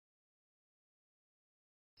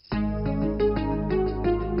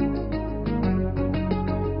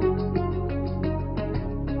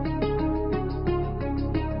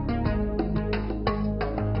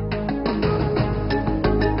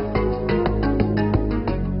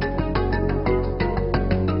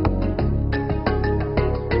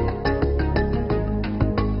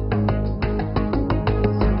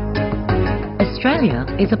Australia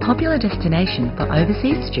is a popular destination for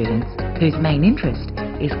overseas students whose main interest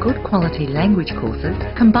is good quality language courses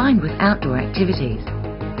combined with outdoor activities.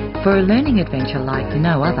 For a learning adventure like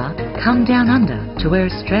no other, come down under to where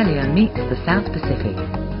Australia meets the South Pacific.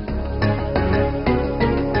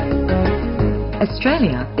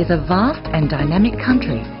 Australia is a vast and dynamic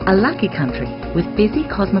country, a lucky country with busy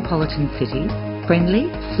cosmopolitan cities, friendly,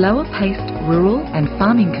 slower-paced rural and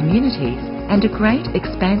farming communities, and a great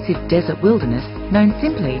expansive desert wilderness known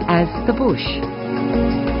simply as the bush.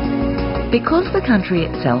 Because the country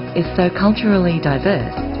itself is so culturally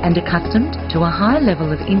diverse and accustomed to a high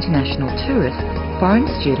level of international tourists,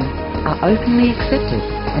 foreign students are openly accepted,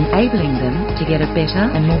 enabling them to get a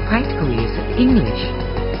better and more practical use of English.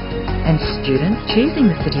 And students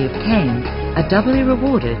choosing the city of Cairns are doubly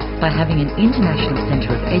rewarded by having an international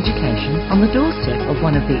centre of education on the doorstep of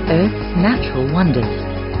one of the Earth's natural wonders.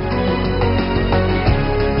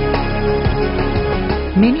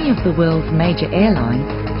 Many of the world's major airlines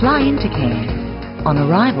fly into Cairns. On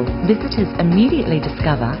arrival, visitors immediately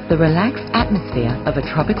discover the relaxed atmosphere of a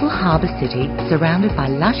tropical harbour city surrounded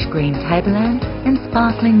by lush green tablelands and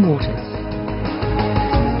sparkling waters.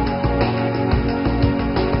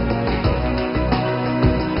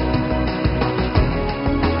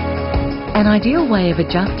 An ideal way of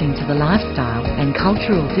adjusting to the lifestyle and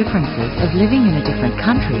cultural differences of living in a different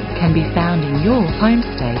country can be found in your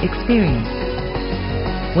homestay experience.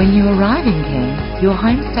 When you arrive in Cairns, your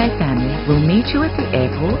homestay family will meet you at the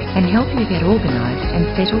airport and help you get organised and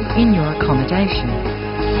settled in your accommodation.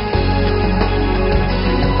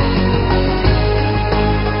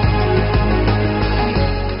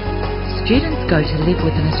 Students go to live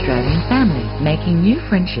with an Australian family, making new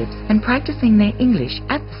friendships and practicing their English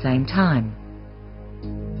at the same time.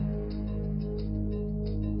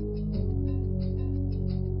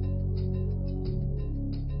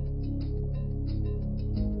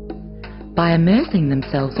 By immersing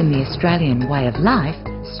themselves in the Australian way of life,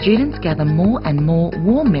 students gather more and more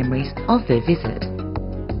warm memories of their visit.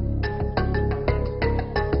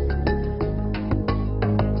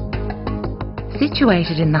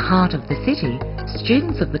 Situated in the heart of the city,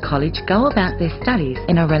 students of the college go about their studies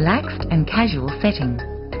in a relaxed and casual setting.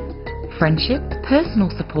 Friendship, personal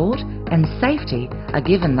support and safety are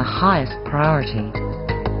given the highest priority.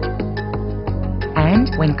 And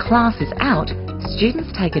when class is out,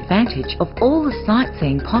 students take advantage of all the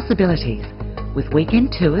sightseeing possibilities, with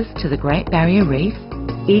weekend tours to the Great Barrier Reef,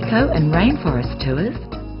 eco and rainforest tours,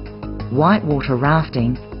 whitewater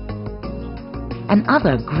rafting, and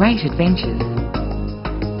other great adventures.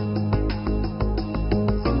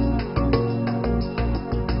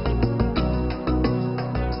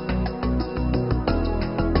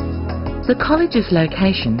 The college's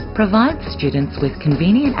location provides students with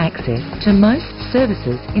convenient access to most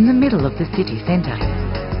services in the middle of the city centre.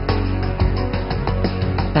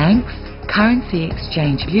 Banks, currency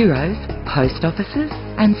exchange bureaus, post offices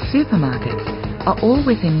and supermarkets are all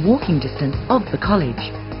within walking distance of the college.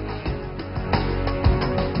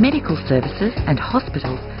 Medical services and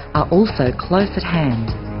hospitals are also close at hand.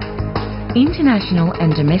 International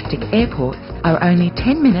and domestic airports are only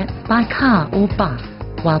 10 minutes by car or bus,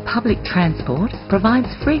 while public transport provides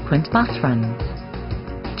frequent bus runs.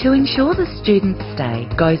 To ensure the students' stay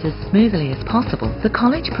goes as smoothly as possible, the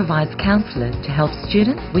college provides counsellors to help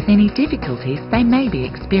students with any difficulties they may be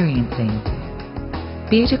experiencing.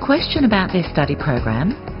 Be it a question about their study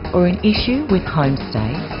program, or an issue with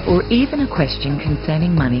homestay, or even a question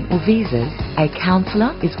concerning money or visas, a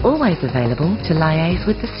counsellor is always available to liaise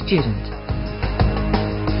with the student.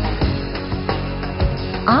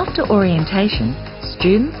 After orientation,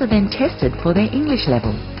 students are then tested for their English level.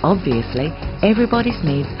 Obviously, everybody's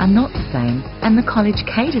needs are not the same, and the college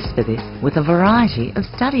caters for this with a variety of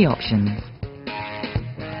study options.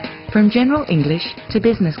 From general English to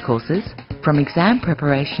business courses, from exam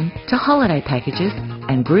preparation to holiday packages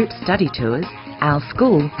and group study tours, our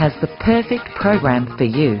school has the perfect program for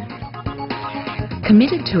you.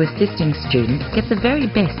 Committed to assisting students get the very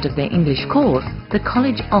best of their English course, the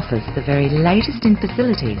college offers the very latest in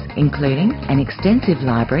facilities, including an extensive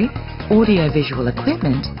library, audio-visual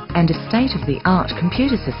equipment and a state-of-the-art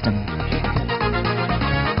computer system.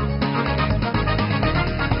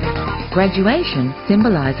 Graduation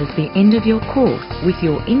symbolises the end of your course with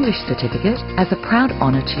your English certificate as a proud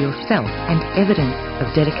honour to yourself and evidence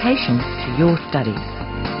of dedication to your studies.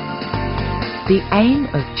 The aim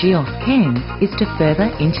of GEOS Cairns is to further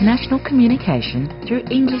international communication through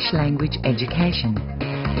English language education.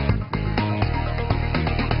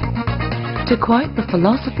 To quote the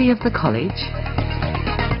philosophy of the college,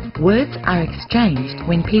 words are exchanged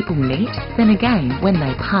when people meet, then again when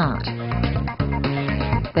they part.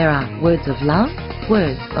 There are words of love,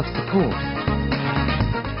 words of support.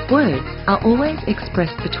 Words are always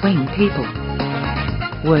expressed between people.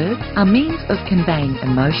 Words are means of conveying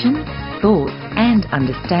emotions, thoughts and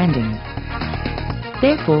understanding.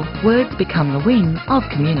 Therefore, words become the wing of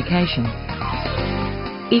communication.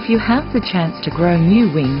 If you have the chance to grow new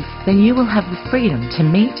wings, then you will have the freedom to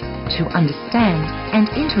meet, to understand and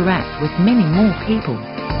interact with many more people.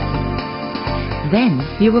 Then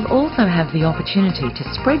you will also have the opportunity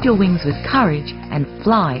to spread your wings with courage and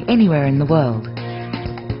fly anywhere in the world.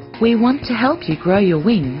 We want to help you grow your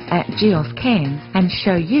wings at GEOS Cairns and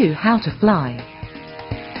show you how to fly.